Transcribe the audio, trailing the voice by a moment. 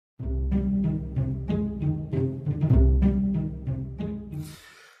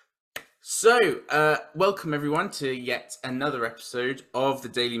Welcome everyone to yet another episode of the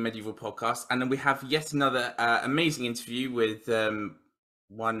Daily Medieval Podcast, and then we have yet another amazing interview with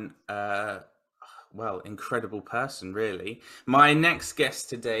one, incredible person, really. My next guest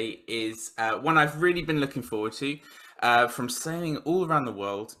today is one I've really been looking forward to, from sailing all around the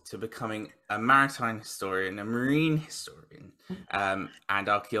world to becoming a maritime historian, a marine historian, and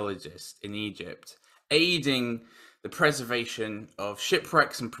archaeologist in Egypt, aiding the preservation of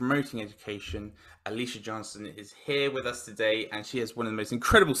shipwrecks and promoting education. Alicia Johnson is here with us today, and she has one of the most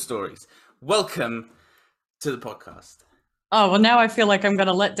incredible stories. Welcome to the podcast. Oh, well, now I feel like I'm going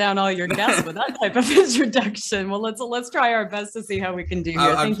to let down all your guests with that type of introduction. Well, let's try our best to see how we can do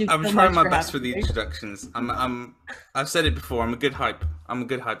here. Thank you. I'm trying my best with the introductions. I've said it before. I'm a good hype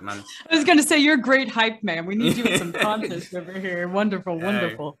man. I was going to say you're a great hype man. We need you with some content over here. Wonderful,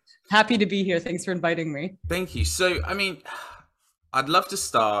 wonderful. Happy to be here. Thanks for inviting me. Thank you. So, I'd love to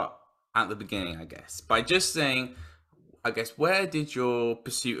start at the beginning, I guess, by just saying, where did your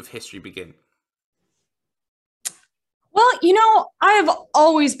pursuit of history begin? Well, I have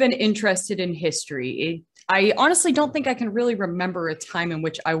always been interested in history. I honestly don't think I can really remember a time in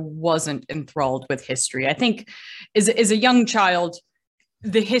which I wasn't enthralled with history. I think as a young child,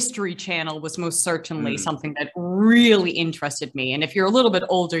 the History Channel was most certainly something that really interested me. And if you're a little bit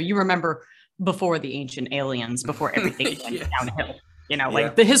older, you remember before the ancient aliens, before everything went downhill.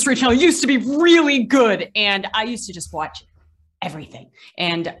 The History Channel used to be really good. And I used to just watch everything.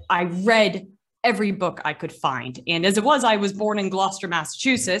 And I read every book I could find. And as it was, I was born in Gloucester,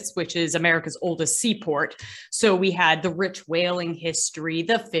 Massachusetts, which is America's oldest seaport. So we had the rich whaling history,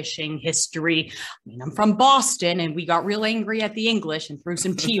 the fishing history. I'm from Boston, and we got real angry at the English and threw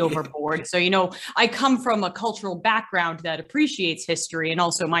some tea overboard. So, I come from a cultural background that appreciates history. And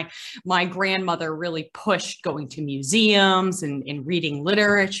also my grandmother really pushed going to museums and reading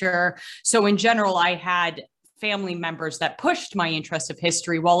literature. So in general, I had family members that pushed my interest of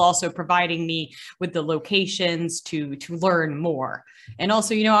history while also providing me with the locations to learn more. And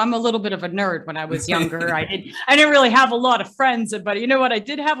also, I'm a little bit of a nerd. When I was younger, I didn't really have a lot of friends, but what I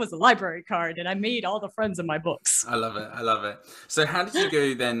did have was a library card, and I made all the friends in my books. I love it. So how did you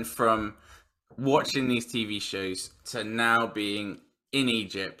go then from watching these TV shows to now being in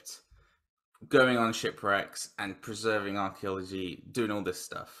Egypt, going on shipwrecks and preserving archaeology, doing all this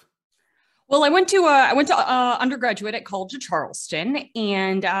stuff? Well, I went to undergraduate at College of Charleston,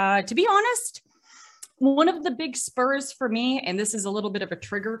 and to be honest, one of the big spurs for me, and this is a little bit of a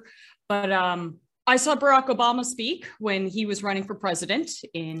trigger, but I saw Barack Obama speak when he was running for president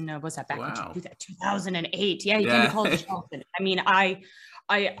in in 2008. Yeah, he came to College of Charleston.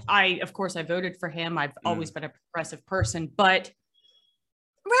 I of course I voted for him. I've always been a progressive person, but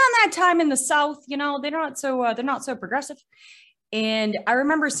around that time in the South, they're not so progressive. And I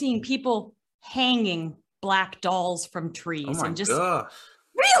remember seeing people hanging black dolls from trees and just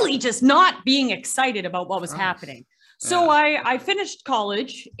really just not being excited about what was happening. So I finished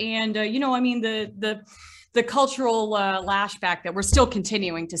college, and the cultural lashback that we're still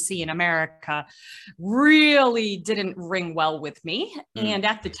continuing to see in America really didn't ring well with me. And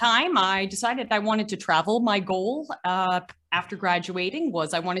at the time, I decided I wanted to travel. My goal after graduating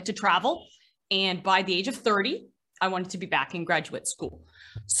was I wanted to travel, and by the age of 30, I wanted to be back in graduate school.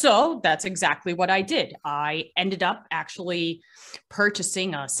 So that's exactly what I did. I ended up actually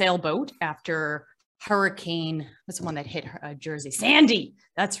purchasing a sailboat after Hurricane, what's the one that hit Jersey? Sandy.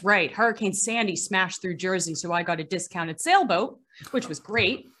 That's right. Hurricane Sandy smashed through Jersey. So I got a discounted sailboat, which was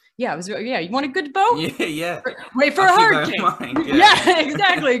great. Yeah, you want a good boat? Yeah. Wait for a hurricane. Yeah,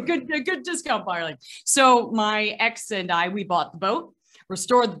 exactly. A good discount barley. So my ex and I, we bought the boat,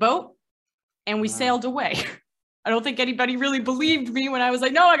 restored the boat, and we sailed away. I don't think anybody really believed me when I was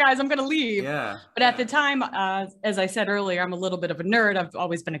like, no, guys, I'm going to leave. Yeah. But at the time, as I said earlier, I'm a little bit of a nerd. I've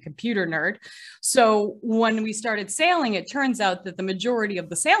always been a computer nerd. So when we started sailing, it turns out that the majority of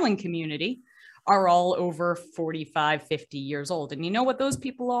the sailing community are all over 45, 50 years old. And you know what those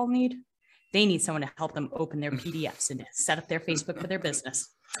people all need? They need someone to help them open their PDFs and set up their Facebook for their business.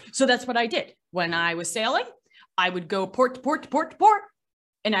 So that's what I did. When I was sailing, I would go port to port to port to port.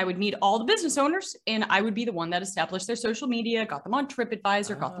 And I would meet all the business owners, and I would be the one that established their social media, got them on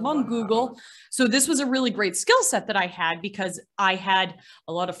TripAdvisor, got them on Google. So this was a really great skill set that I had, because I had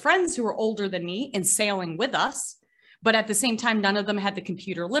a lot of friends who were older than me and sailing with us, but at the same time, none of them had the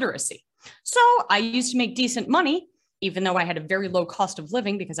computer literacy. So I used to make decent money, even though I had a very low cost of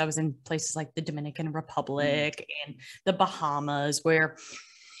living, because I was in places like the Dominican Republic and the Bahamas, where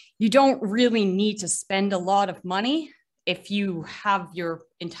you don't really need to spend a lot of money if you have your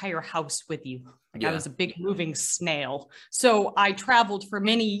entire house with you. Like, Yeah. I was a big moving snail. So I traveled for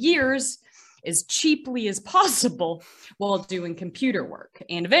many years as cheaply as possible while doing computer work.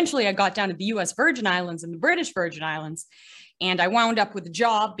 And eventually I got down to the US Virgin Islands and the British Virgin Islands. And I wound up with a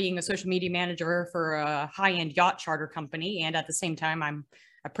job being a social media manager for a high-end yacht charter company. And at the same time, I'm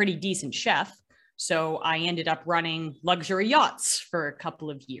a pretty decent chef. So I ended up running luxury yachts for a couple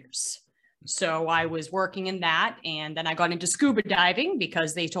of years. So I was working in that, and then I got into scuba diving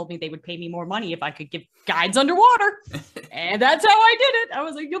because they told me they would pay me more money if I could give guides underwater. And that's how I did it. I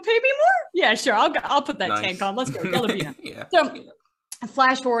was like, you'll pay me more? Yeah, sure. I'll put that tank on. Let's go. Yeah. So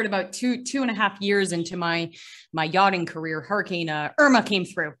flash forward about two and a half years into my yachting career, Hurricane Irma came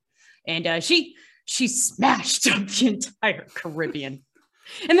through, and she smashed up the entire Caribbean.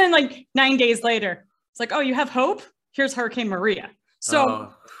 And then like 9 days later, it's like, oh, you have hope? Here's Hurricane Maria.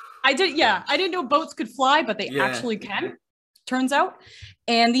 So I didn't know boats could fly, but they actually can, turns out.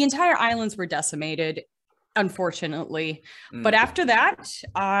 And the entire islands were decimated, unfortunately. But after that,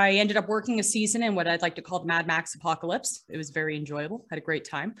 I ended up working a season in what I'd like to call the Mad Max apocalypse. It was very enjoyable. Had a great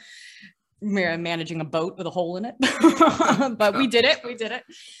time managing a boat with a hole in it. But we did it.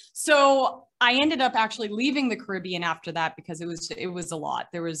 So I ended up actually leaving the Caribbean after that because it was a lot.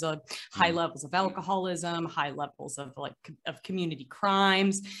 There was a high levels of alcoholism, high levels of community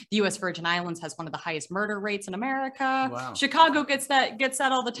crimes. The US Virgin Islands has one of the highest murder rates in America. Wow. Chicago gets that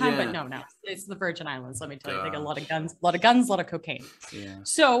all the time, but no, it's the Virgin Islands. Let me tell you, they got a lot of guns, a lot of cocaine. Yeah.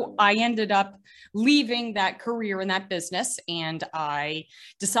 So I ended up leaving that career in that business, and I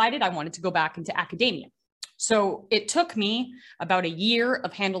decided I wanted to go back into academia. So it took me about a year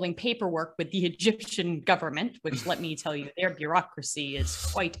of handling paperwork with the Egyptian government, which, let me tell you, their bureaucracy is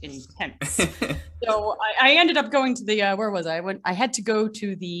quite intense. So I ended up going to the, where was I? I had to go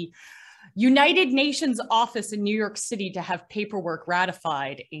to the United Nations office in New York City to have paperwork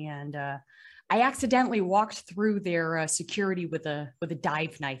ratified. And I accidentally walked through their security with a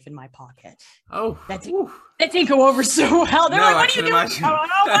dive knife in my pocket. Oh, that didn't go over so well. They're like, "What are you doing?" Oh,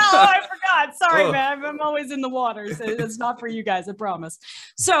 I forgot. Sorry, man. I'm always in the water. So it's not for you guys, I promise.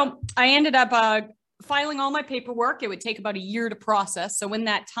 So I ended up filing all my paperwork. It would take about a year to process. So in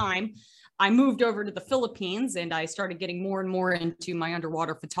that time, I moved over to the Philippines, and I started getting more and more into my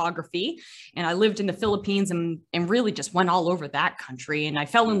underwater photography. And I lived in the Philippines and really just went all over that country. And I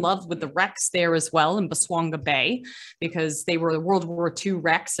fell in love with the wrecks there as well in Busuanga Bay, because they were World War II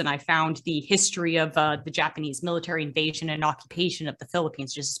wrecks. And I found the history of the Japanese military invasion and occupation of the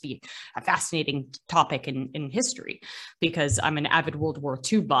Philippines just to be a fascinating topic in history, because I'm an avid World War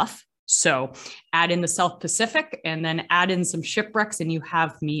II buff. So add in the South Pacific and then add in some shipwrecks, and you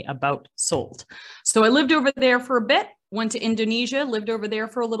have me about sold. So I lived over there for a bit, went to Indonesia, lived over there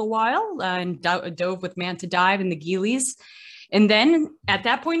for a little while, and dove with Manta Dive and the Gillies. And then at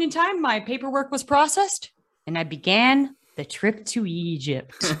that point in time, my paperwork was processed, and I began the trip to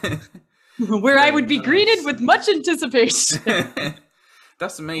Egypt, where I would be greeted with much anticipation.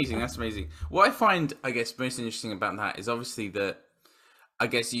 That's amazing. That's amazing. What I find, I guess, most interesting about that is obviously that, I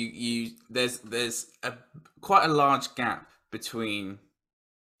guess there's quite a large gap between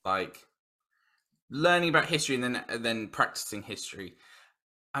like learning about history and then practicing history.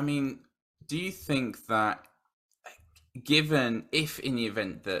 I mean, do you think that, given if in the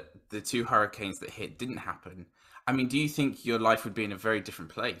event that the two hurricanes that hit didn't happen, I mean, do you think your life would be in a very different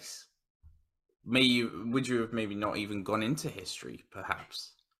place? Would you have maybe not even gone into history,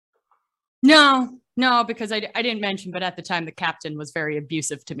 perhaps? No, because I didn't mention, but at the time the captain was very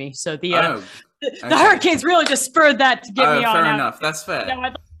abusive to me. So the hurricanes really just spurred that to get me on. Fair enough. That's fair. You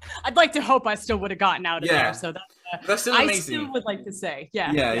know, I'd like to hope I still would have gotten out of there. So that's still amazing. I still would like to say,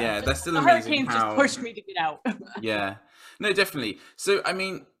 yeah. That's still the amazing. Hurricanes just pushed me to get out. Yeah, no, definitely. So I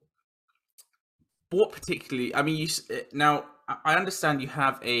mean, what particularly? I mean, now I understand you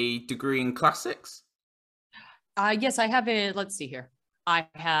have a degree in classics. Yes, I have a. Let's see here. I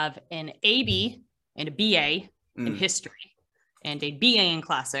have an AB and a BA in history and a BA in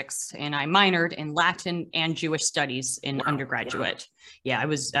classics, and I minored in Latin and Jewish studies in undergraduate. Wow. Yeah, I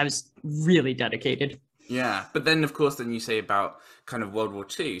was really dedicated. Yeah, but then of course, then you say about kind of World War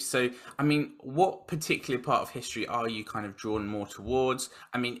II. So, I mean, what particular part of history are you kind of drawn more towards?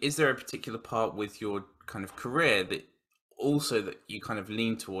 I mean, is there a particular part with your kind of career that you kind of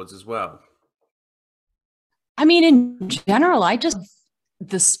lean towards as well? I mean, in general,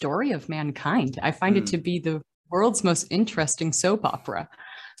 the story of mankind. I find it to be the world's most interesting soap opera.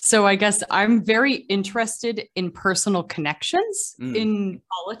 So I guess I'm very interested in personal connections in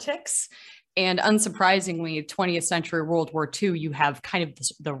politics And unsurprisingly, 20th century World War II, you have kind of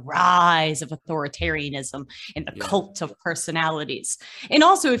the rise of authoritarianism and the cult of personalities. And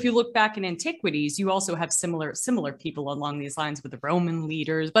also, if you look back in antiquities, you also have similar people along these lines with the Roman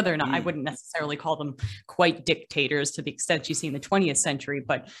leaders, whether or not I wouldn't necessarily call them quite dictators to the extent you see in the 20th century,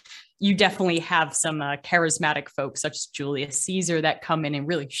 but you definitely have some charismatic folks such as Julius Caesar that come in and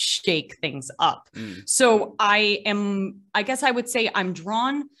really shake things up. So I guess I would say I'm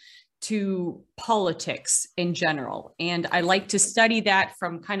drawn to politics in general. And I like to study that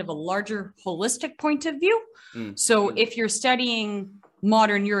from kind of a larger holistic point of view. So if you're studying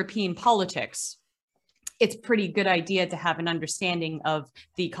modern European politics, it's a pretty good idea to have an understanding of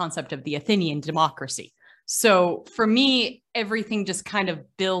the concept of the Athenian democracy. So for me, everything just kind of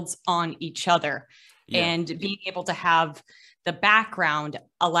builds on each other. And being able to have the background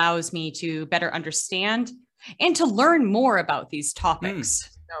allows me to better understand and to learn more about these topics.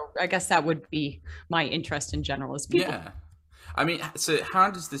 So I guess that would be my interest in general as people. Yeah. I mean, so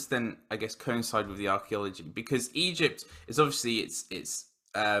how does this then, I guess, coincide with the archaeology? Because Egypt is obviously, it's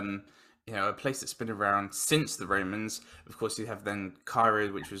you know, a place that's been around since the Romans. Of course, you have then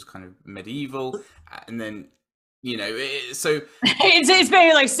Cairo, which was kind of medieval. And then, you know, so... it's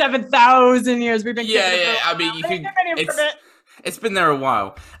been like 7,000 years. We've been I mean, you can... It's been there a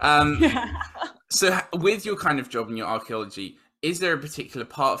while. So with your kind of job in your archaeology, is there a particular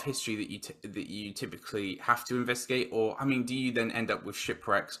part of history that you typically have to investigate? Or, I mean, do you then end up with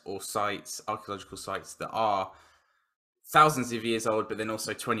shipwrecks or sites, archaeological sites that are thousands of years old, but then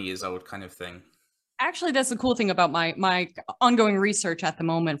also 20 years old kind of thing? Actually, that's the cool thing about my ongoing research at the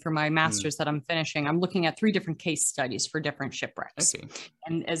moment for my master's that I'm finishing. I'm looking at 3 different case studies for different shipwrecks. Okay.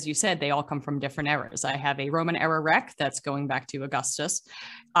 And as you said, they all come from different eras. I have a Roman era wreck that's going back to Augustus.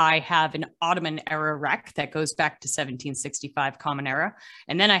 I have an Ottoman era wreck that goes back to 1765 Common Era.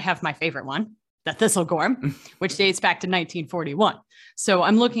 And then I have my favorite one, the Thistlegorm, which dates back to 1941. So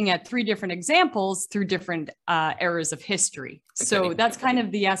I'm looking at 3 different examples through different eras of history. Okay. So that's kind of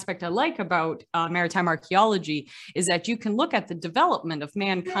the aspect I like about maritime archaeology, is that you can look at the development of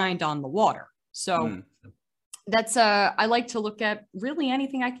mankind on the water. So that's I like to look at really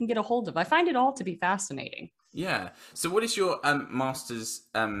anything I can get a hold of. I find it all to be fascinating. Yeah. So what is your master's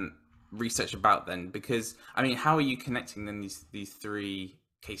research about then? Because, I mean, how are you connecting then these 3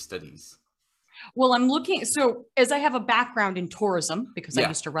 case studies? Well, I'm looking, so as I have a background in tourism, because I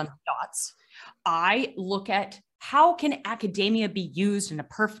used to run the yachts, I look at how can academia be used in a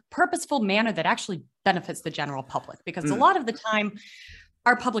purposeful manner that actually benefits the general public? Because a lot of the time,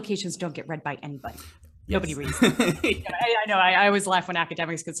 our publications don't get read by anybody. Nobody reads them. I know, I always laugh when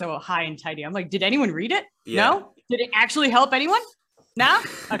academics get so high and tidy. I'm like, did anyone read it? No? Did it actually help anyone? No?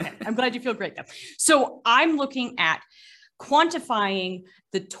 Okay, I'm glad you feel great though. So I'm looking at quantifying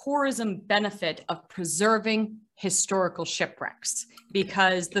the tourism benefit of preserving historical shipwrecks,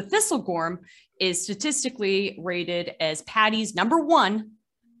 because the Thistlegorm is statistically rated as PADI's #1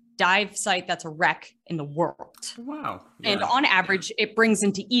 dive site that's a wreck in the world. Wow. Yeah. And on average, it brings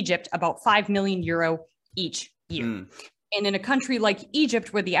into Egypt about 5 million euro each year. And in a country like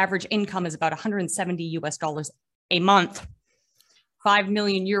Egypt, where the average income is about $170 a month, 5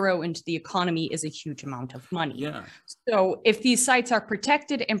 million euro into the economy is a huge amount of money. Yeah. So if these sites are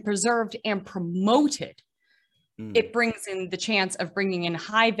protected and preserved and promoted, it brings in the chance of bringing in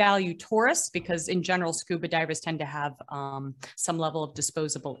high value tourists, because in general, scuba divers tend to have some level of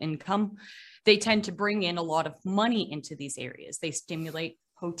disposable income. They tend to bring in a lot of money into these areas. They stimulate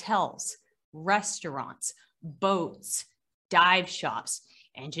hotels, restaurants, boats, dive shops,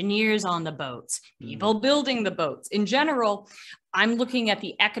 engineers on the boats, people building the boats. In general, I'm looking at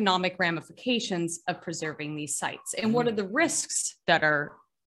the economic ramifications of preserving these sites and what are the risks that are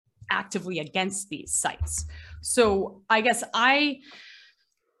actively against these sites. So I guess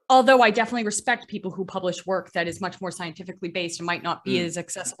although I definitely respect people who publish work that is much more scientifically based and might not be as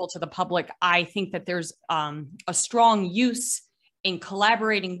accessible to the public, I think that there's a strong use in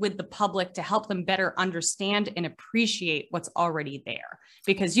collaborating with the public to help them better understand and appreciate what's already there.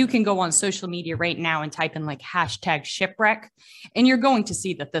 Because you can go on social media right now and type in like #shipwreck, and you're going to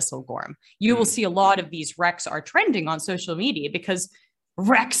see the Thistlegorm. You will see a lot of these wrecks are trending on social media because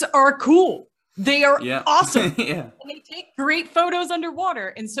wrecks are cool. They are awesome. And they take great photos underwater.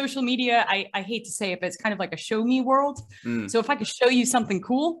 And social media, I hate to say it, but it's kind of like a show me world. So if I could show you something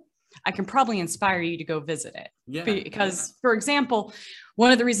cool, I can probably inspire you to go visit it. Because, for example,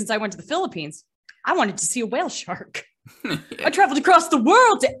 one of the reasons I went to the Philippines, I wanted to see a whale shark. I traveled across the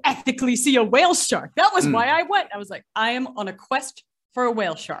world to ethically see a whale shark. That was why I went. I was like, I am on a quest for a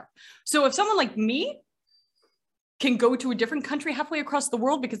whale shark. So if someone like me can go to a different country halfway across the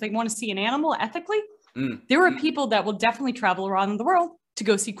world because they want to see an animal ethically. There are people that will definitely travel around the world to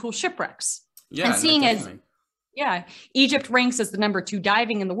go see cool shipwrecks. Yeah, and seeing definitely. Egypt ranks as the #2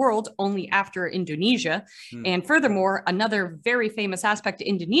 diving in the world, only after Indonesia. And furthermore, another very famous aspect of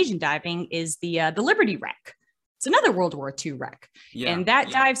Indonesian diving is the Liberty wreck. It's another World War II wreck. And that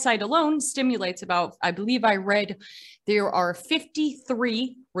dive site alone stimulates about, I believe I read, there are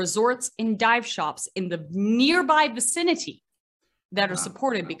 53 resorts and dive shops in the nearby vicinity that are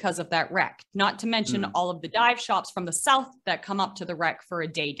supported because of that wreck, not to mention all of the dive shops from the south that come up to the wreck for a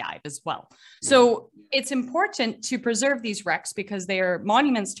day dive as well. So it's important to preserve these wrecks because they are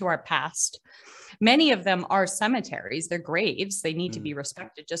monuments to our past. Many of them are cemeteries, they're graves, they need to be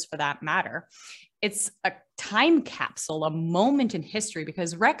respected just for that matter. It's a time capsule, a moment in history,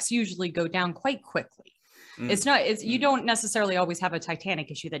 because wrecks usually go down quite quickly. You don't necessarily always have a Titanic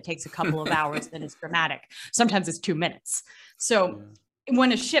issue that takes a couple of hours and it's dramatic. Sometimes it's 2 minutes. So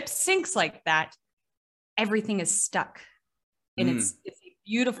when a ship sinks like that, everything is stuck. And it's a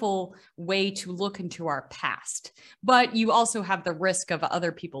beautiful way to look into our past. But you also have the risk of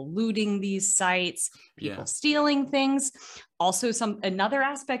other people looting these sites, people stealing things. Also, another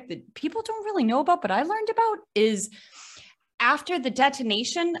aspect that people don't really know about, but I learned about, is after the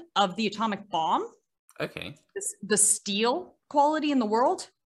detonation of the atomic bomb, the steel quality in the world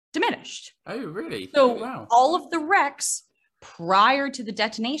diminished. Oh, really? So wow. all of the wrecks prior to the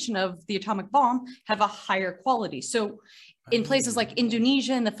detonation of the atomic bomb have a higher quality. So in places like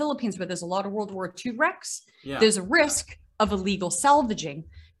Indonesia and the Philippines, where there's a lot of World War II wrecks, there's a risk of illegal salvaging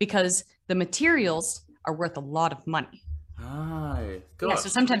because the materials are worth a lot of money. So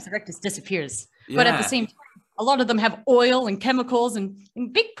sometimes the wreck just disappears. But at the same time, a lot of them have oil and chemicals and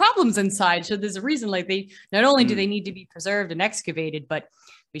big problems inside. So there's a reason, like, they not only do they need to be preserved and excavated, but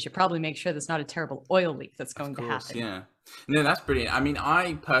we should probably make sure there's not a terrible oil leak that's going to happen. Yeah. No, that's brilliant. I mean,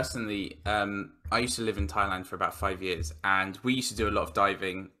 I personally, I used to live in Thailand for about 5 years, and we used to do a lot of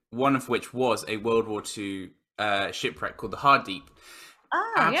diving, one of which was a World War II shipwreck called the Hardeep.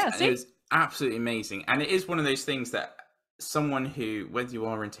 It was absolutely amazing. And it is one of those things that someone who, whether you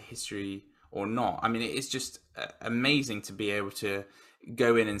are into history or not, I mean, it is just amazing to be able to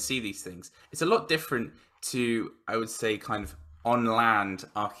go in and see these things. It's a lot different to, I would say, kind of on land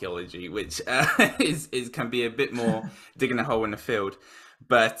archaeology, which can be a bit more digging a hole in the field.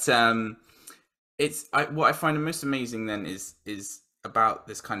 But what I find the most amazing then is about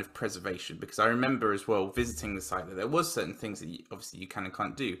this kind of preservation, because I remember as well visiting the site that there was certain things that obviously you can and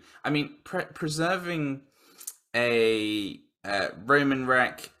can't do. I mean, preserving a Roman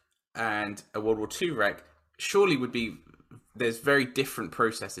wreck and a World War II wreck surely there's very different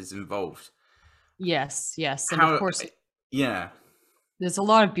processes involved. Yes, and of course, there's a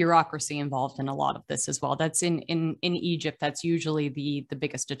lot of bureaucracy involved in a lot of this as well. That's in Egypt. That's usually the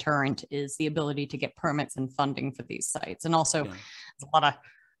biggest deterrent, is the ability to get permits and funding for these sites, and also there's a lot of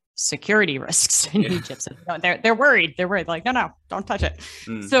security risks in Egypt. So they're worried. They're worried. Like, no, don't touch it.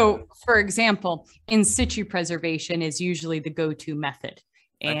 So, for example, in situ preservation is usually the go-to method.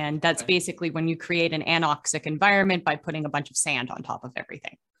 And that's basically when you create an anoxic environment by putting a bunch of sand on top of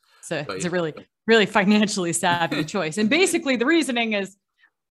everything. So it's a really, really financially savvy choice. And basically the reasoning is,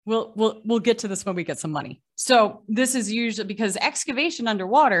 we'll get to this when we get some money. So this is usually because excavation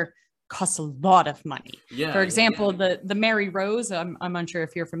underwater costs a lot of money. For example, the Mary Rose, I'm unsure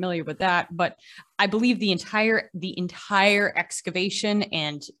if you're familiar with that, but I believe the entire excavation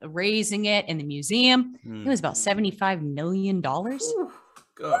and raising it in the museum, it was about $75 million.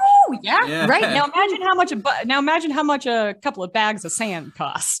 Oh yeah, right. Now imagine how much a couple of bags of sand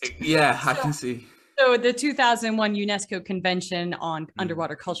cost. I can see. So the 2001 UNESCO Convention on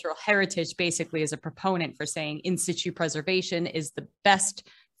Underwater Cultural Heritage basically is a proponent for saying in situ preservation is the best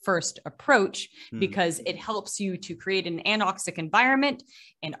first approach, because it helps you to create an anoxic environment,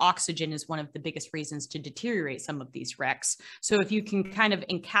 and oxygen is one of the biggest reasons to deteriorate some of these wrecks. So if you can kind of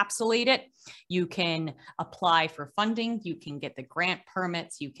encapsulate it, you can apply for funding, you can get the grant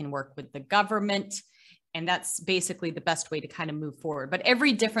permits, you can work with the government, and that's basically the best way to kind of move forward. But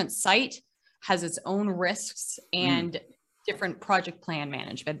every different site has its own risks and different project plan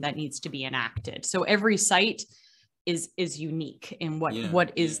management that needs to be enacted. So every site is unique in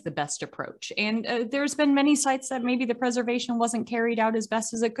what is the best approach. And there's been many sites that maybe the preservation wasn't carried out as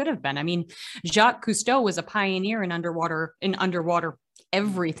best as it could have been. I mean, Jacques Cousteau was a pioneer in underwater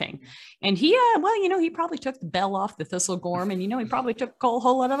everything. And he probably took the bell off the thistle gorm, and he probably took a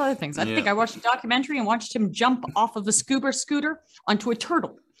whole lot of other things. I think I watched a documentary and watched him jump off of a scuba scooter onto a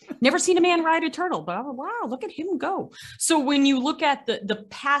turtle. Never seen a man ride a turtle, but wow, look at him go. So when you look at the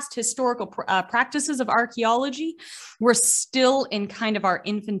past historical practices of archaeology, we're still in kind of our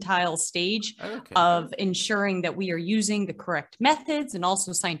infantile stage of ensuring that we are using the correct methods, and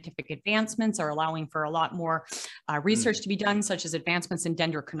also scientific advancements are allowing for a lot more research to be done, such as advancements in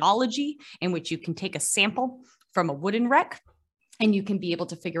dendrochronology, in which you can take a sample from a wooden wreck and you can be able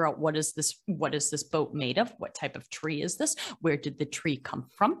to figure out what is this boat made of? What type of tree is this? Where did the tree come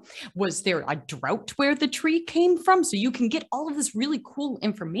from? Was there a drought where the tree came from? So you can get all of this really cool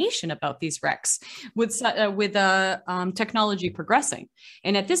information about these wrecks with technology progressing.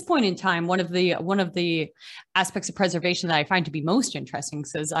 And at this point in time, one of the aspects of preservation that I find to be most interesting,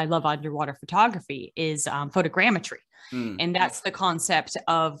 because I love underwater photography, is photogrammetry. And that's the concept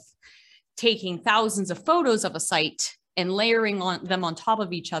of taking thousands of photos of a site and layering them on top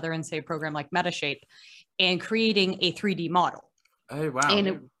of each other in, say, a program like Metashape, and creating a 3D model. Oh, wow.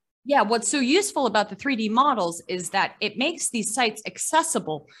 And what's so useful about the 3D models is that it makes these sites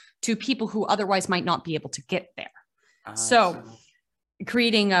accessible to people who otherwise might not be able to get there. So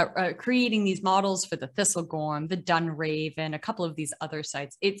creating these models for the Thistlegorm, the Dunraven, a couple of these other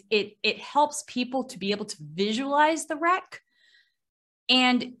sites, it helps people to be able to visualize the wreck.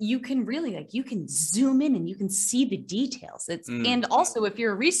 And you can really you can zoom in and you can see the details. And also, if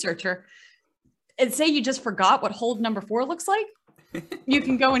you're a researcher and say you just forgot what hold number 4 looks like, you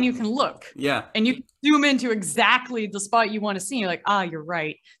can go and you can look. Yeah. And you can zoom into exactly the spot you want to see. You're like, you're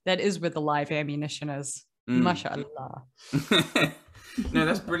right. That is where the live ammunition is. Mashallah. No,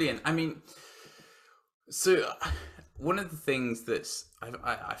 that's brilliant. I mean, so one of the things that's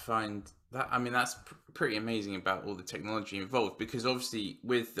I find that, I mean, that's pretty amazing about all the technology involved, because obviously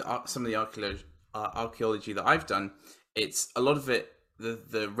with some of the archaeology that I've done, it's a lot of it,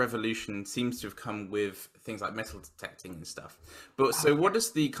 the revolution seems to have come with things like metal detecting and stuff. But so what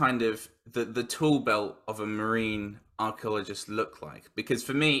does the kind of the tool belt of a marine archaeologist look like? Because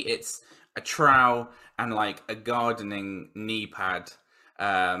for me, it's a trowel and like a gardening knee pad,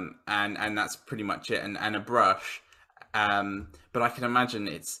 and that's pretty much it, and a brush. But I can imagine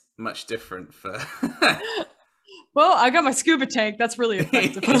it's much different for Well, I got my scuba tank. That's really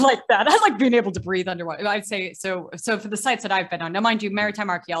effective. I like that. I like being able to breathe underwater. I'd say so for the sites that I've been on. Now, mind you, maritime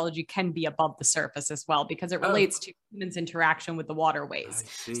archaeology can be above the surface as well, because it relates to humans' interaction with the waterways.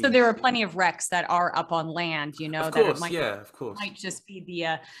 So there are plenty of wrecks that are up on land, you know, that might just be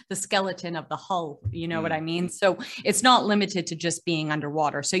the skeleton of the hull, you know what I mean? So it's not limited to just being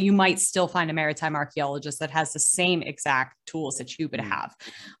underwater. So you might still find a maritime archaeologist that has the same exact tools that you would have.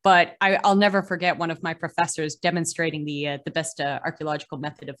 But I'll never forget one of my professors demonstrating the best archaeological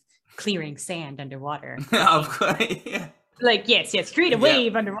method of clearing sand underwater. Like, yes, create a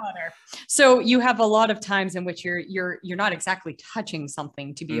wave underwater. So you have a lot of times in which you're not exactly touching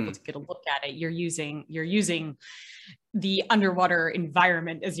something to be able to get a look at it. You're using the underwater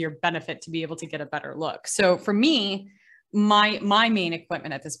environment as your benefit to be able to get a better look. So for me, my main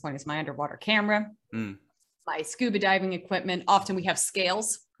equipment at this point is my underwater camera, my scuba diving equipment. Often we have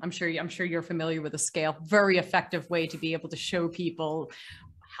scales. I'm sure you're familiar with a scale. Very effective way to be able to show people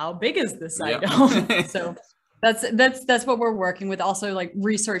how big is this item. So that's what we're working with. Also, like,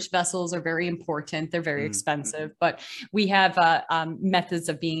 research vessels are very important. They're very expensive, but we have methods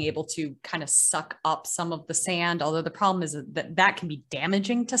of being able to kind of suck up some of the sand. Although the problem is that can be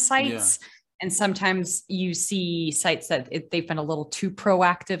damaging to sites. Yeah. And sometimes you see sites that they've been a little too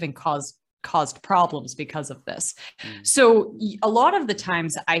proactive and caused problems because of this. So a lot of the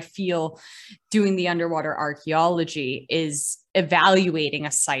times I feel doing the underwater archaeology is evaluating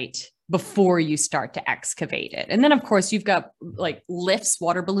a site before you start to excavate it. And then of course you've got like lifts,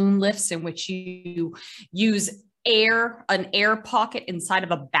 water balloon lifts, in which you use an air pocket inside of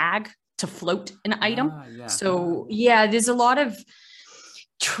a bag to float an item. So there's a lot of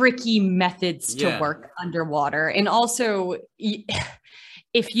tricky methods to work underwater. And also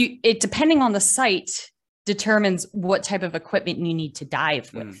depending on the site determines what type of equipment you need to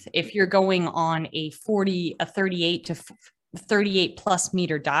dive with. If you're going on a 38 to 38 plus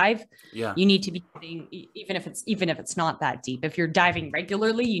meter dive, you need to be using, even if it's not that deep. If you're diving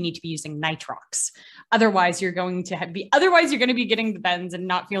regularly, you need to be using nitrox. Otherwise you're going to be getting the bends and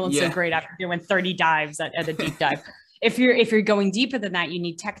not feeling so great after doing 30 dives at a deep dive. If you're going deeper than that, you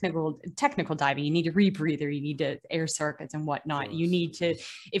need technical diving. You need a rebreather. You need air circuits and whatnot. If you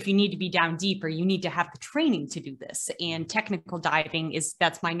need to be down deeper, you need to have the training to do this. And technical diving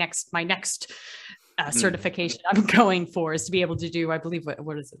that's my next certification I'm going for, is to be able to do, I believe,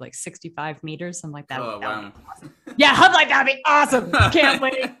 what is it, like 65 meters, something like that. Oh, wow. Awesome. Yeah, I'm like, that'd be awesome. Can't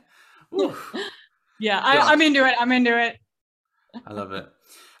wait. I'm into it. I love it.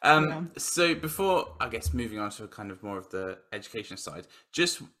 So before, I guess, moving on to kind of more of the education side,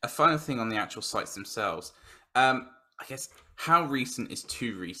 just a final thing on the actual sites themselves. I guess, how recent is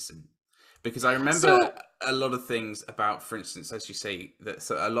too recent? Because I remember a lot of things about, for instance, as you say, that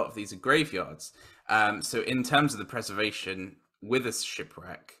so a lot of these are graveyards. So in terms of the preservation with a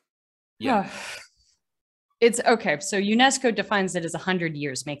shipwreck, yeah. It's okay. So UNESCO defines it as 100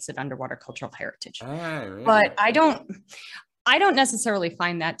 years, makes it underwater cultural heritage. Oh, really? But I don't necessarily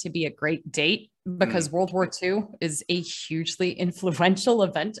find that to be a great date, because World War II is a hugely influential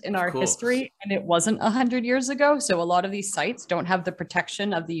event in our history, and it wasn't 100 years ago. So a lot of these sites don't have the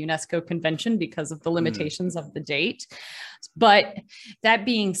protection of the UNESCO convention because of the limitations of the date. But that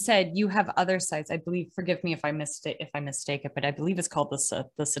being said, you have other sites, I believe, forgive me if I mistake it, but I believe it's called the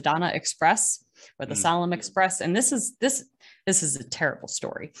Sedana Express or the Salem Express. And this is a terrible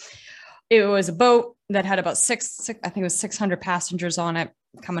story. It was a boat that had about I think it was 600 passengers on it,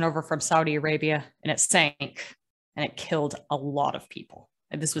 coming over from Saudi Arabia, and it sank, and it killed a lot of people.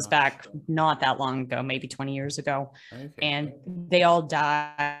 And this was back not that long ago, maybe 20 years ago. Okay. And they all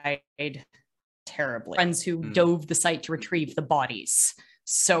died terribly. Friends who dove the site to retrieve the bodies.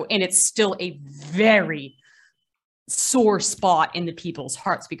 So, and it's still a very sore spot in the people's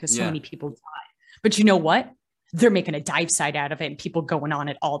hearts because so many people died. But you know what? They're making a dive site out of it, and people going on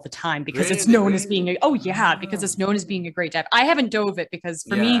it all the time because it's known as being because it's known as being a great dive. I haven't dove it because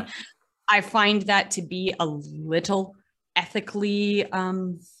for me, I find that to be a little ethically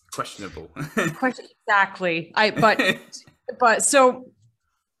questionable. Exactly. But so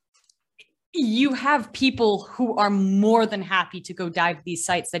you have people who are more than happy to go dive these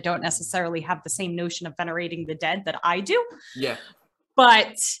sites that don't necessarily have the same notion of venerating the dead that I do. Yeah.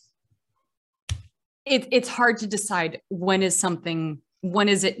 But it's hard to decide when is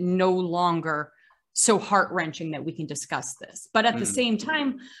it no longer so heart-wrenching that we can discuss this. But at the same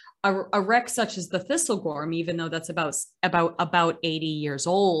time, a wreck such as the Thistlegorm, even though that's about 80 years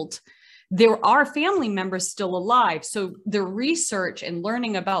old, there are family members still alive. So the research and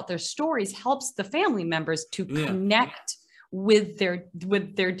learning about their stories helps the family members to connect with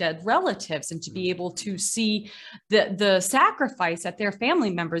their dead relatives and to be able to see the sacrifice that their family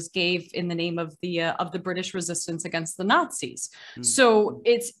members gave in the name of the British resistance against the Nazis. So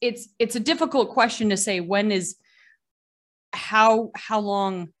it's a difficult question to say how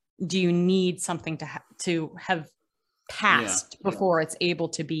long do you need something to have passed before it's able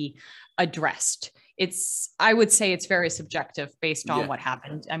to be addressed. I would say it's very subjective based on what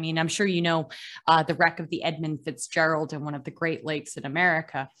happened. I mean, I'm sure you know the wreck of the Edmund Fitzgerald in one of the Great Lakes in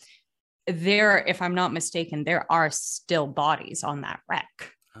America. There, if I'm not mistaken, there are still bodies on that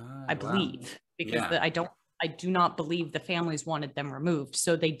wreck, I believe, because I do not believe the families wanted them removed,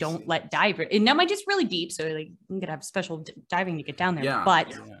 so they don't let divers. And that might just really deep, so like you could have special diving to get down there.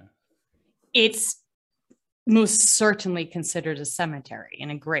 But it's most certainly considered a cemetery and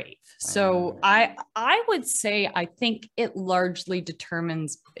a grave. So I would say I think it largely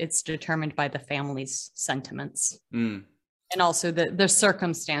determined by the family's sentiments and also the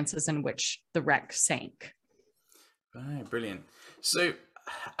circumstances in which the wreck sank. Right, brilliant. So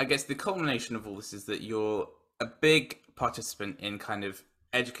I guess the culmination of all this is that you're a big participant in kind of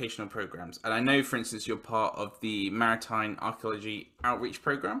educational programs. And I know, for instance, you're part of the Maritime Archaeology Outreach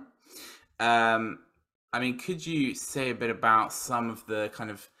Program. I mean, could you say a bit about some of the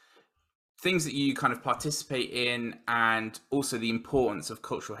kind of things that you kind of participate in and also the importance of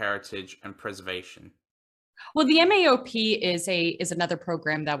cultural heritage and preservation? Well, the MAOP is another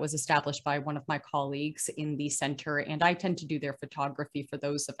program that was established by one of my colleagues in the center, and I tend to do their photography for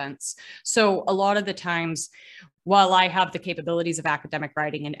those events. So a lot of the times, while I have the capabilities of academic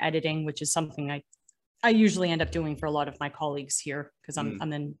writing and editing, which is something I usually end up doing for a lot of my colleagues here because I'm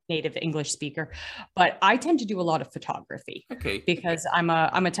a native English speaker, but I tend to do a lot of photography because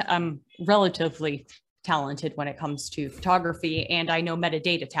I'm relatively talented when it comes to photography, and I know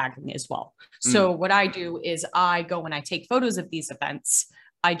metadata tagging as well. So what I do is I go and I take photos of these events.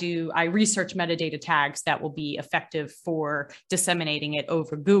 I research metadata tags that will be effective for disseminating it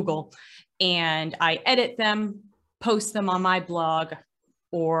over Google, and I edit them, post them on my blog,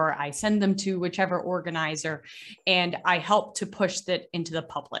 or I send them to whichever organizer, and I help to push that into the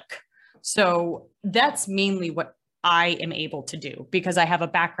public. So that's mainly what I am able to do because I have a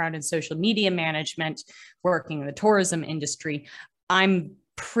background in social media management, working in the tourism industry. I'm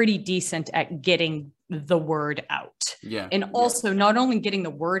pretty decent at getting the word out. And also not only getting the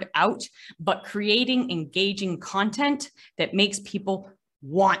word out, but creating engaging content that makes people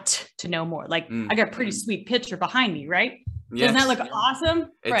want to know more. Like I got a pretty sweet picture behind me, right? Doesn't that look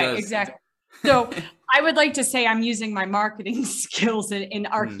awesome? It does. Exactly. So I would like to say I'm using my marketing skills in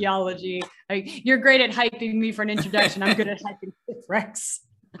Mm. archaeology. Like, you're great at hyping me for an introduction. I'm good at hyping shipwrecks.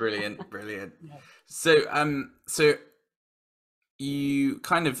 Brilliant, brilliant. Yeah. So you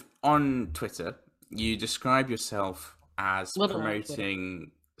kind of on Twitter, you describe yourself as Little on Twitter.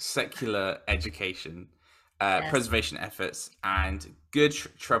 promoting secular education, Yes. preservation efforts, and good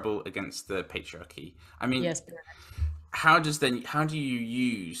trouble against the patriarchy. I mean, Yes. how do you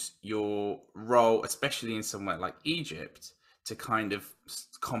use your role, especially in somewhere like Egypt, to kind of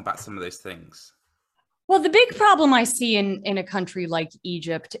combat some of those things? Well, the big problem I see in a country like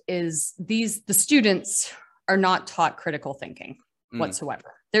Egypt is the students are not taught critical thinking Mm,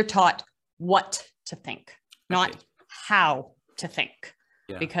 whatsoever. They're taught what to think, okay. not how to think.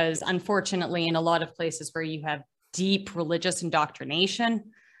 Yeah. Because unfortunately, in a lot of places where you have deep religious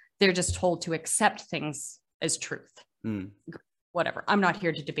indoctrination, they're just told to accept things as truth. Mm, Whatever. I'm not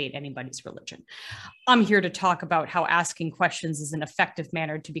here to debate anybody's religion. I'm here to talk about how asking questions is an effective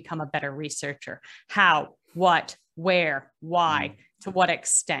manner to become a better researcher. How, what, where, why, to what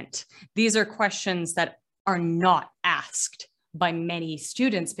extent. These are questions that are not asked by many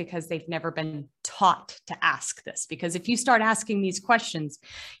students because they've never been taught to ask this. Because if you start asking these questions,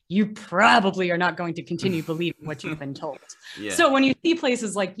 you probably are not going to continue believing what you've been told. yeah. So when you see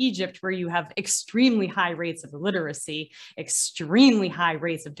places like Egypt, where you have extremely high rates of illiteracy, extremely high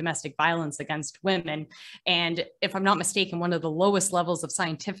rates of domestic violence against women, and if I'm not mistaken, one of the lowest levels of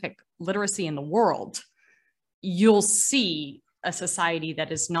scientific literacy in the world, you'll see a society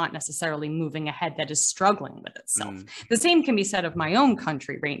that is not necessarily moving ahead, that is struggling with itself. The same can be said of my own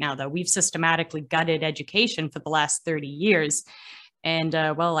country right now, though. We've systematically gutted education for the last 30 years. And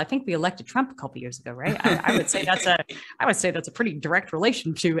well, I think we elected Trump a couple years ago, right? I would say that's a pretty direct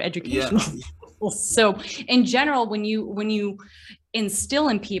relation to education. Yeah. So in general, when you instill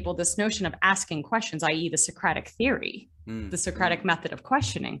in people this notion of asking questions, i.e. the Socratic theory, the Socratic method of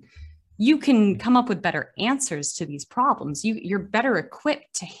questioning, you can come up with better answers to these problems. You're better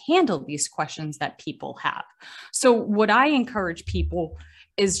equipped to handle these questions that people have. So what I encourage people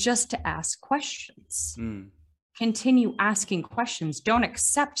is just to ask questions. Continue asking questions. Don't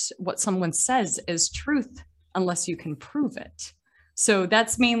accept what someone says as truth unless you can prove it. So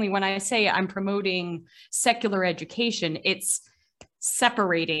that's mainly when I say I'm promoting secular education, it's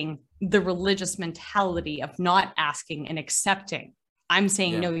separating the religious mentality of not asking and accepting. I'm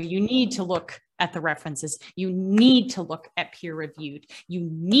saying, no, you need to look at the references. You need to look at peer reviewed. You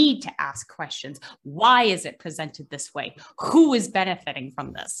need to ask questions. Why is it presented this way? Who is benefiting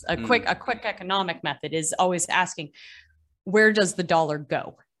from this? A quick economic method is always asking, where does the dollar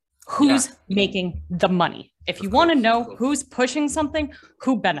go? Who's making the money? If you want to know who's pushing something,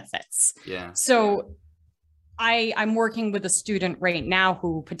 who benefits? Yeah. So I'm working with a student right now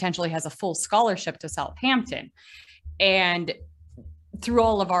who potentially has a full scholarship to Southampton. And through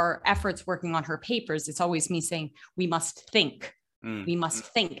all of our efforts working on her papers, it's always me saying, we must think. We must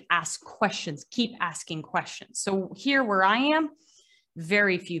think, ask questions, keep asking questions. So here where I am,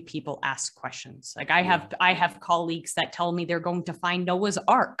 very few people ask questions. Like I have colleagues that tell me they're going to find Noah's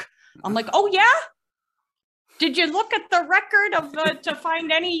Ark. I'm like, oh yeah? Did you look at the record of to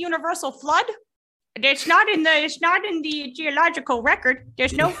find any universal flood? It's not in the geological record.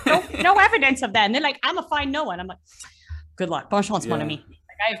 There's no evidence of that. And they're like, I'm a find Noah. And I'm like, good luck. Bon chance, mon ami.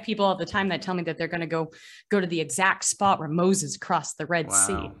 Like, I have people all the time that tell me that they're going to go to the exact spot where Moses crossed the Red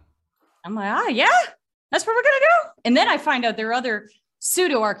Sea. I'm like, yeah, that's what we're going to do. And then I find out there are other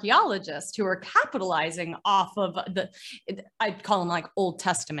pseudo archaeologists who are capitalizing off of I'd call them like Old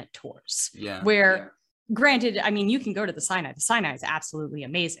Testament tours, where granted, I mean, you can go to the Sinai. The Sinai is absolutely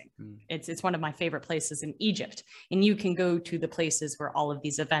amazing. It's one of my favorite places in Egypt. And you can go to the places where all of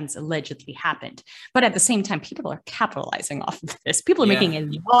these events allegedly happened. But at the same time, people are capitalizing off of this. People are making a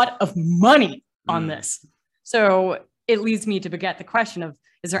lot of money on this. So it leads me to beget the question of,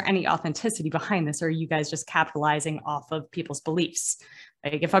 is there any authenticity behind this? Or are you guys just capitalizing off of people's beliefs?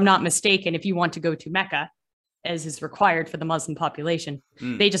 Like, if I'm not mistaken, if you want to go to Mecca, as is required for the Muslim population,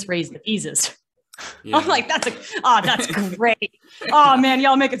 they just raise the visas. I'm like, that's great. Oh man,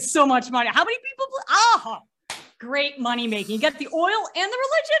 y'all making so much money. How many people? Great money making. You get the oil and the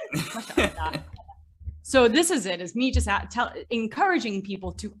religion. So this is me just encouraging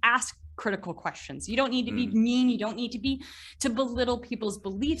people to ask critical questions. You don't need to be mean. You don't need to belittle people's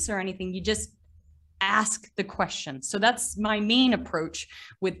beliefs or anything. You just ask the questions. So that's my main approach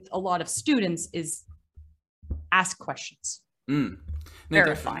with a lot of students, is ask questions. No,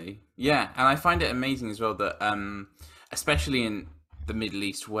 definitely. Yeah. And I find it amazing as well that, especially in the Middle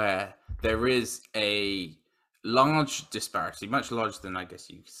East, where there is a large disparity, much larger than I guess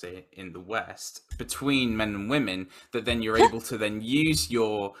you could say in the West, between men and women, that then you're able to then use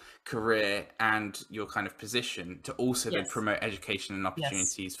your career and your kind of position to also then promote education and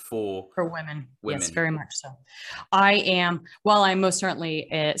opportunities for women. Yes, very much so. While I'm most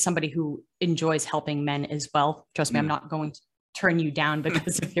certainly somebody who enjoys helping men as well, trust me, I'm not going to turn you down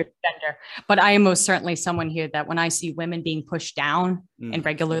because of your gender, but I am most certainly someone here that when I see women being pushed down and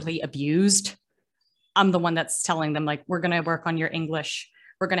regularly abused, I'm the one that's telling them, like, we're going to work on your English.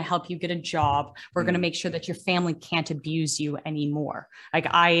 We're going to help you get a job. We're going to make sure that your family can't abuse you anymore. Like,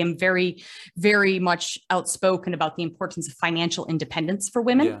 I am very, very much outspoken about the importance of financial independence for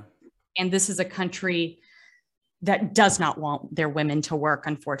women. Yeah. And this is a country that does not want their women to work,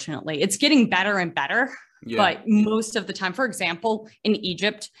 unfortunately. It's getting better and better. Yeah. But most of the time, for example, in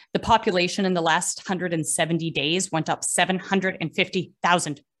Egypt, the population in the last 170 days went up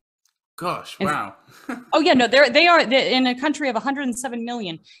 750,000. Gosh, wow. Oh yeah, no, they're in a country of 107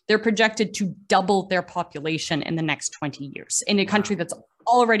 million. They're projected to double their population in the next 20 years in a country that's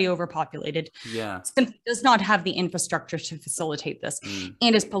already overpopulated. Yeah, simply does not have the infrastructure to facilitate this,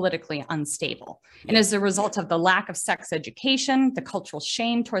 and is politically unstable. Yeah. And as a result of the lack of sex education, the cultural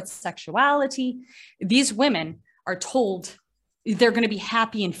shame towards sexuality, these women are told they're going to be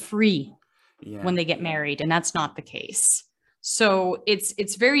happy and free when they get married, and that's not the case. So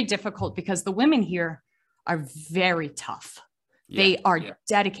it's very difficult because the women here are very tough. They are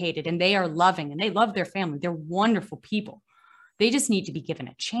dedicated and they are loving and they love their family. They're wonderful people. They just need to be given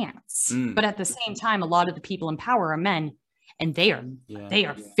a chance. But at the same time, a lot of the people in power are men, and they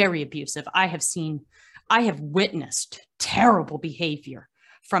are very abusive. I have witnessed terrible behavior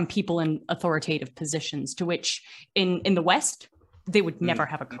from people in authoritative positions, to which in the West, they would never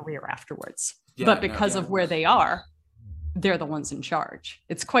have a career afterwards. But because of where they are, they're the ones in charge.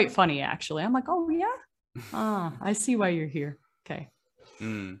 It's quite funny, actually. I'm like, oh yeah, I see why you're here. Okay.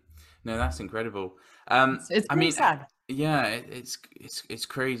 No, that's incredible. It's sad. Yeah, it's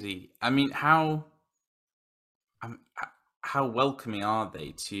crazy. I mean, how welcoming are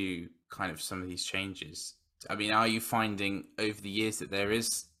they to kind of some of these changes? I mean, are you finding over the years that there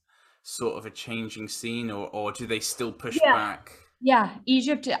is sort of a changing scene, or do they still push back? Yeah,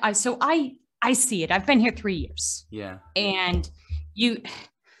 Egypt. I see it. I've been here 3 years. Yeah. And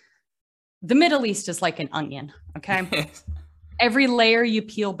the Middle East is like an onion. Okay. Every layer you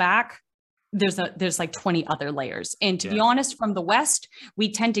peel back, there's like 20 other layers. And to be honest, from the West,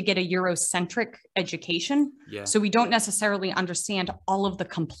 we tend to get a Eurocentric education. Yeah. So we don't necessarily understand all of the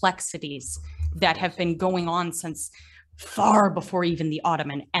complexities that have been going on since far before even the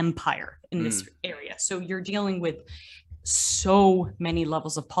Ottoman Empire in this area. So you're dealing with so many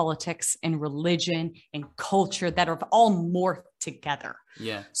levels of politics and religion and culture that are all morphed together.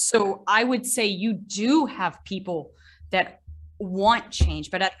 Yeah. So I would say you do have people that want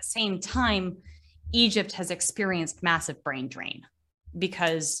change, but at the same time, Egypt has experienced massive brain drain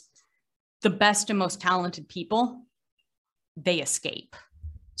because the best and most talented people, they escape.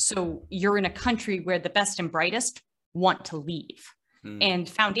 So you're in a country where the best and brightest want to leave, and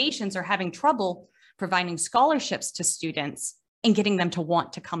foundations are having trouble providing scholarships to students and getting them to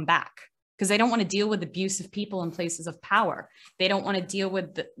want to come back because they don't want to deal with abusive people in places of power. They don't want to deal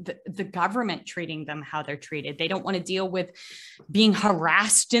with the government treating them how they're treated. They don't want to deal with being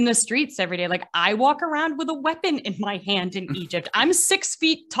harassed in the streets every day. Like, I walk around with a weapon in my hand in Egypt. I'm 6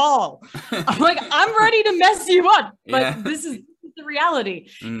 feet tall. I'm like, I'm ready to mess you up, but this is the reality.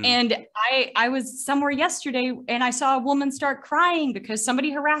 And I was somewhere yesterday and I saw a woman start crying because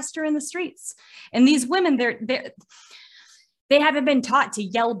somebody harassed her in the streets. And these women, they haven't been taught to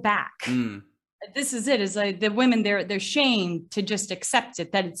yell back. This is it. Is like the women, they're shamed to just accept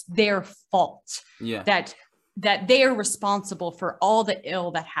it, that it's their fault. Yeah. That they are responsible for all the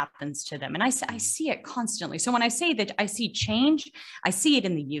ill that happens to them. And I see it constantly. So when I say that I see change, I see it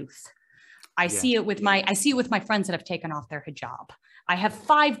in the youth. I see it with my friends that have taken off their hijab. I have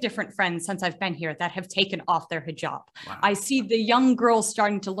 5 different friends since I've been here that have taken off their hijab. Wow. I see the young girls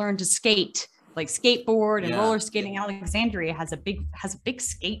starting to learn to skate, like skateboard and roller skating. Alexandria has a big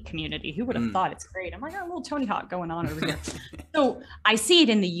skate community. Who would have thought? It's great. I'm like, a little Tony Hawk going on over here. So I see it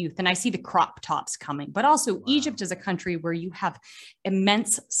in the youth, and I see the crop tops coming. But also, Egypt is a country where you have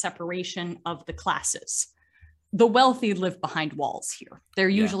immense separation of the classes. The wealthy live behind walls here. They're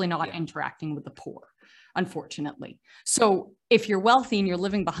usually not interacting with the poor, unfortunately. So if you're wealthy and you're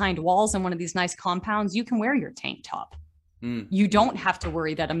living behind walls in one of these nice compounds, you can wear your tank top. You don't have to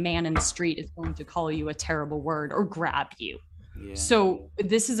worry that a man in the street is going to call you a terrible word or grab you. So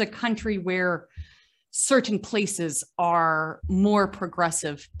this is a country where certain places are more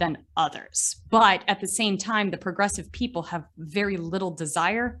progressive than others. But at the same time, the progressive people have very little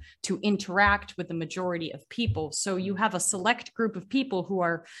desire to interact with the majority of people. So you have a select group of people who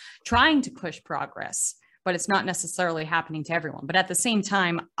are trying to push progress, but it's not necessarily happening to everyone. But at the same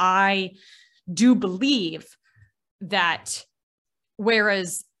time, I do believe that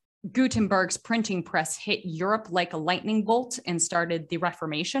whereas Gutenberg's printing press hit Europe like a lightning bolt and started the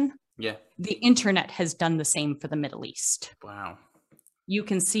Reformation, the internet has done the same for the Middle East. Wow. You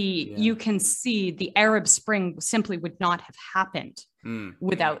can see the Arab Spring simply would not have happened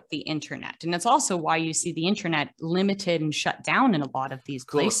without the internet. And it's also why you see the internet limited and shut down in a lot of these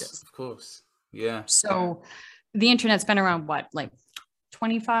places. Of course. Yeah. So the internet's been around what, like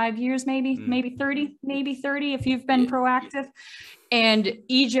 25 years, maybe 30 if you've been proactive. And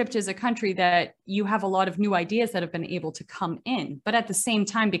Egypt is a country that you have a lot of new ideas that have been able to come in. But at the same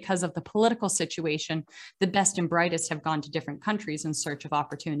time, because of the political situation, the best and brightest have gone to different countries in search of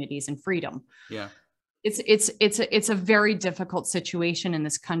opportunities and freedom. Yeah. It's a very difficult situation in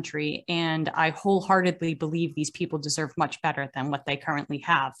this country. And I wholeheartedly believe these people deserve much better than what they currently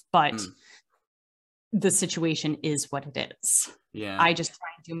have. But the situation is what it is. Yeah. I just try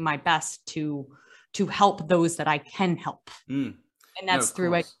and do my best to help those that I can help. And that's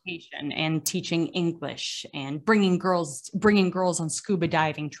through education and teaching English and bringing girls on scuba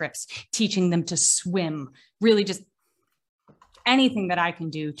diving trips, teaching them to swim, really just anything that I can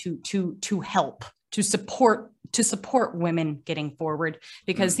do to help, to support women getting forward,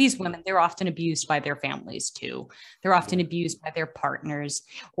 because these women, they're often abused by their families too. They're often abused by their partners,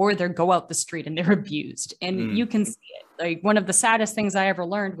 or they go out the street and they're abused. And you can see it. Like, one of the saddest things I ever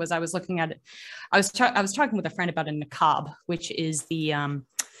learned was I was looking at it. I was talking with a friend about a niqab, which is the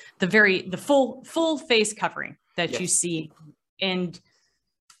full face covering that you see. And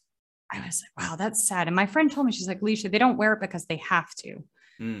I was like, wow, that's sad. And my friend told me, she's like, Alicia, they don't wear it because they have to.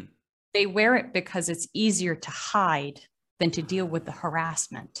 They wear it because it's easier to hide than to deal with the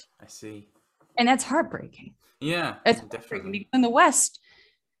harassment. I see. And that's heartbreaking. Yeah, it's definitely. In the West,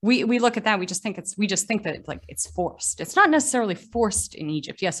 we look at that, we just think that like it's forced. It's not necessarily forced in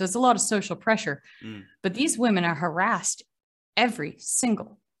Egypt. Yes, there's a lot of social pressure, but these women are harassed every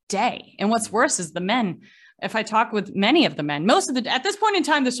single day. And what's worse is the men. If I talk with many of the men, at this point in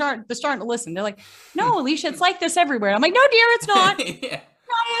time, they're starting to listen. They're like, no, Alicia, it's like this everywhere. I'm like, no, dear, it's not.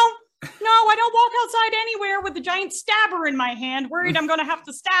 No, I don't walk outside anywhere with a giant stabber in my hand, worried I'm going to have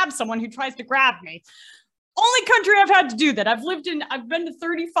to stab someone who tries to grab me. Only country I've had to do that. I've been to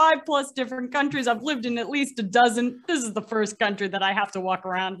 35 plus different countries. I've lived in at least a dozen. This is the first country that I have to walk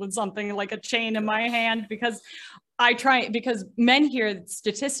around with something like a chain in my hand, because men here,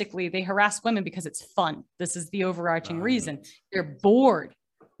 statistically, they harass women because it's fun. This is the overarching reason. They're bored.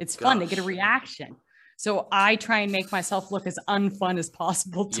 It's fun. They get a reaction. So I try and make myself look as unfun as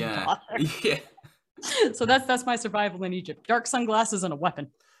possible to bother. Yeah. So that's my survival in Egypt. Dark sunglasses and a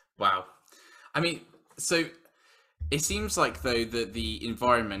weapon. Wow. I mean, so it seems like, though, that the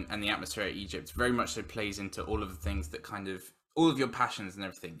environment and the atmosphere of Egypt very much so plays into all of the things that kind of, all of your passions and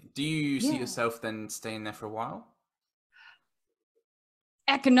everything. Do you see yourself then staying there for a while?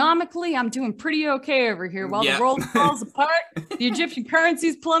 Economically, I'm doing pretty okay over here. While the world falls apart, the Egyptian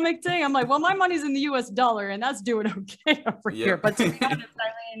currency's plummeting. I'm like, well, my money's in the US dollar, and that's doing okay over here. But to be honest,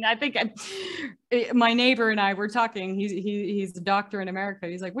 I mean, I think my neighbor and I were talking. He's a doctor in America.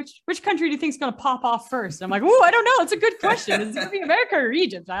 He's like, which country do you think is going to pop off first? I'm like, oh, I don't know. It's a good question. Is it going to be America or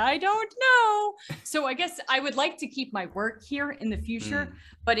Egypt? I don't know. So I guess I would like to keep my work here in the future.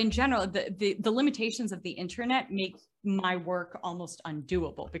 But in general, the limitations of the internet make my work almost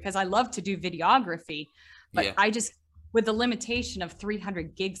undoable, because I love to do videography, but I just, with the limitation of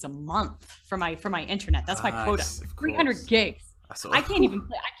 300 gigs a month for my internet, that's my quota. 300 gigs. I can't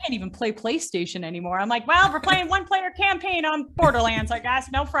even play PlayStation anymore. I'm like, well, we're playing one player campaign on Borderlands, I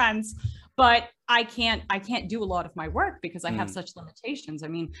guess, no friends. But I can't do a lot of my work because I have such limitations. I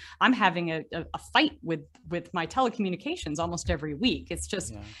mean, I'm having a fight with my telecommunications almost every week. It's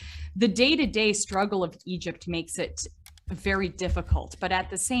just the day-to-day struggle of Egypt makes it very difficult. But at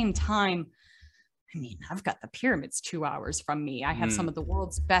the same time, I mean, I've got the pyramids 2 hours from me. I have some of the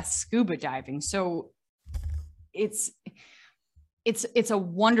world's best scuba diving. So it's a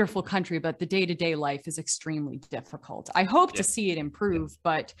wonderful country, but the day-to-day life is extremely difficult. I hope to see it improve,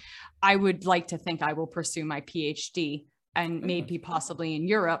 but I would like to think I will pursue my PhD and maybe possibly in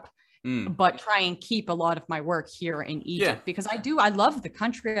Europe, but try and keep a lot of my work here in Egypt, because I love the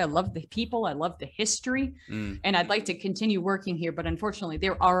country. I love the people. I love the history, and I'd like to continue working here. But unfortunately,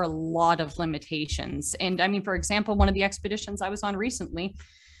 there are a lot of limitations. And I mean, for example, one of the expeditions I was on recently,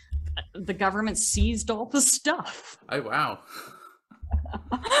 the government seized all the stuff. Oh, wow.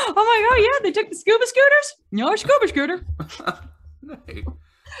 Oh my God, yeah, they took the scuba scooters. No scuba scooter. No.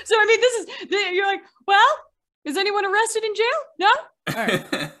 So, I mean, you're like, well, is anyone arrested in jail? No? All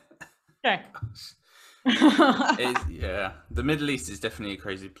right. Okay. Yeah, the Middle East is definitely a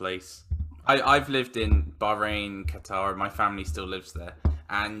crazy place. I've lived in Bahrain, Qatar. My family still lives there,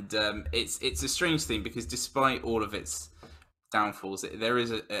 and it's a strange thing because despite all of its downfalls, there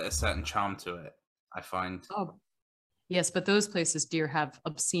is a certain charm to it, I find. Oh, yes, but those places, dear, have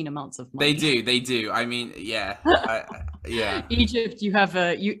obscene amounts of money. They do. I mean, yeah, yeah.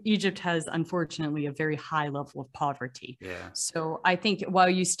 Egypt has unfortunately a very high level of poverty. Yeah. So I think while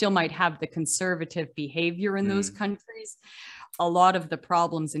you still might have the conservative behavior in those countries, a lot of the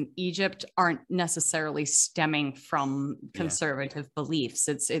problems in Egypt aren't necessarily stemming from conservative beliefs.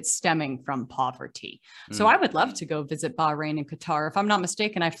 It's stemming from poverty. So I would love to go visit Bahrain and Qatar. If I'm not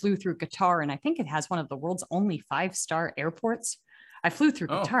mistaken, I flew through Qatar, and I think it has one of the world's only 5-star airports. I flew through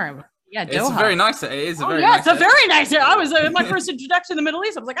Qatar. Yeah, Doha. It's very nice. It is a very nice. Nice. It's a very nice. I was my first introduction to the Middle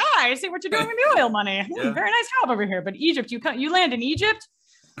East. I was like, I see what you're doing with the oil money. Very nice job over here. But Egypt, you land in Egypt,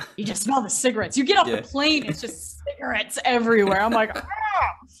 you just smell the cigarettes. You get off the plane, it's just cigarettes everywhere. I'm like,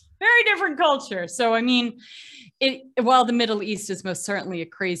 very different culture. So, I mean, while the Middle East is most certainly a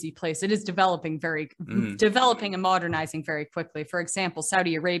crazy place, it is developing and modernizing very quickly. For example,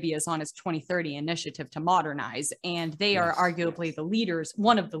 Saudi Arabia is on its 2030 initiative to modernize, and they are arguably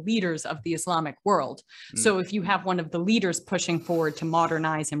one of the leaders of the Islamic world. So if you have one of the leaders pushing forward to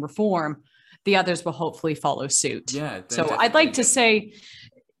modernize and reform, the others will hopefully follow suit. Yeah. So I'd like to say,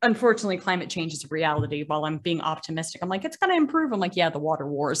 unfortunately, climate change is a reality. While I'm being optimistic, I'm like, it's going to improve. I'm like, yeah, the water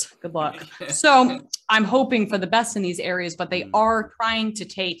wars. Good luck. So I'm hoping for the best in these areas, but they are trying to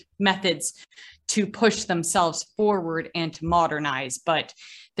take methods to push themselves forward and to modernize. But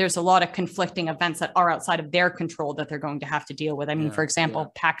there's a lot of conflicting events that are outside of their control that they're going to have to deal with. I mean, for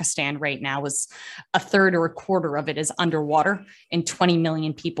example, Pakistan right now is a third or a quarter of it is underwater, and 20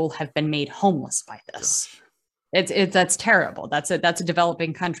 million people have been made homeless by this. Gosh. That's terrible. That's a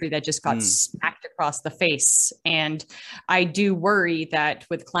developing country that just got smacked across the face. And I do worry that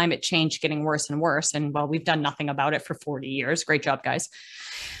with climate change getting worse and worse, and well, we've done nothing about it for 40 years. Great job, guys.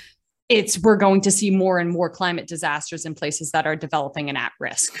 We're going to see more and more climate disasters in places that are developing and at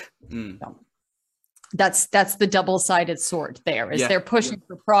risk. So that's the double-sided sword there, is they're pushing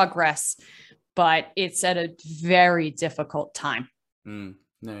for progress, but it's at a very difficult time.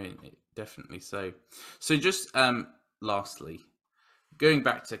 No, definitely so. So just lastly, going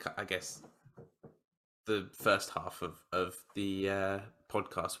back to, I guess, the first half of the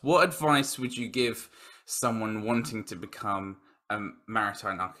podcast, what advice would you give someone wanting to become a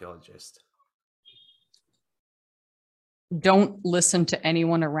maritime archaeologist? Don't listen to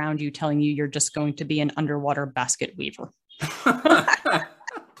anyone around you telling you you're just going to be an underwater basket weaver.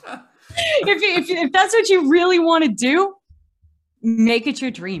 If that's what you really want to do, make it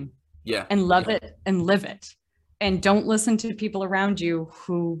your dream. Yeah. And love it and live it. And don't listen to people around you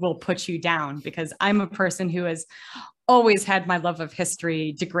who will put you down, because I'm a person who has always had my love of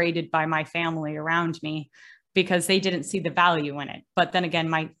history degraded by my family around me because they didn't see the value in it. But then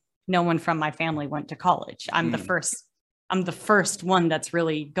again, no one from my family went to college. I'm the first one that's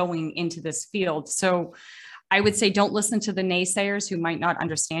really going into this field. So I would say don't listen to the naysayers who might not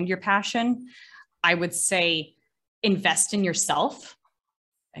understand your passion. I would say invest in yourself.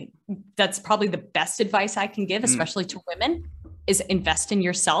 That's probably the best advice I can give, especially to women, is invest in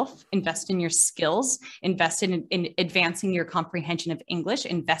yourself, invest in your skills, invest in advancing your comprehension of English,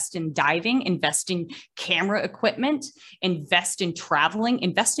 invest in diving, invest in camera equipment, invest in traveling,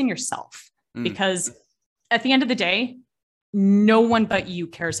 invest in yourself. Because at the end of the day, no one but you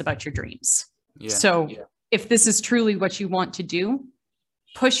cares about your dreams. So if this is truly what you want to do,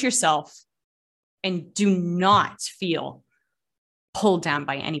 push yourself and do not feel pulled down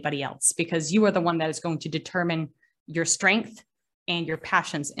by anybody else, because you are the one that is going to determine your strength and your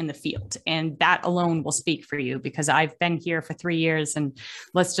passions in the field. And that alone will speak for you, because I've been here for 3 years, and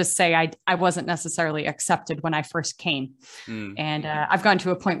let's just say I wasn't necessarily accepted when I first came. And I've gotten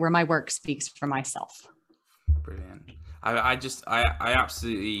to a point where my work speaks for myself. Brilliant. I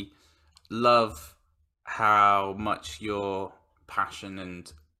absolutely love how much your passion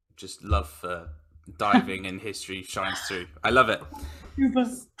and just love for diving and history shines through. I love it. But,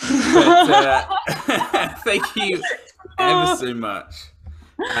 thank you ever so much.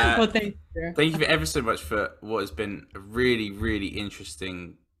 Well, thank you. Thank you ever so much for what has been a really, really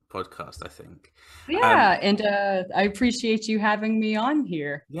interesting podcast, I think. Yeah, and I appreciate you having me on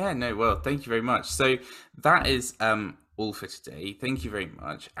here. Yeah, no, well, thank you very much. So that is all for today. Thank you very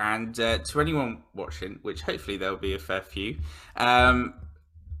much. And to anyone watching, which hopefully there'll be a fair few,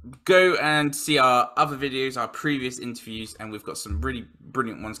 go and see our other videos, our previous interviews, and we've got some really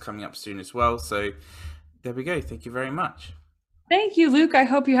brilliant ones coming up soon as well. So there we go. Thank you very much. Thank you, Luke. I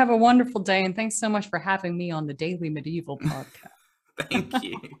hope you have a wonderful day. And thanks so much for having me on the Daily Medieval podcast. Thank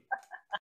you.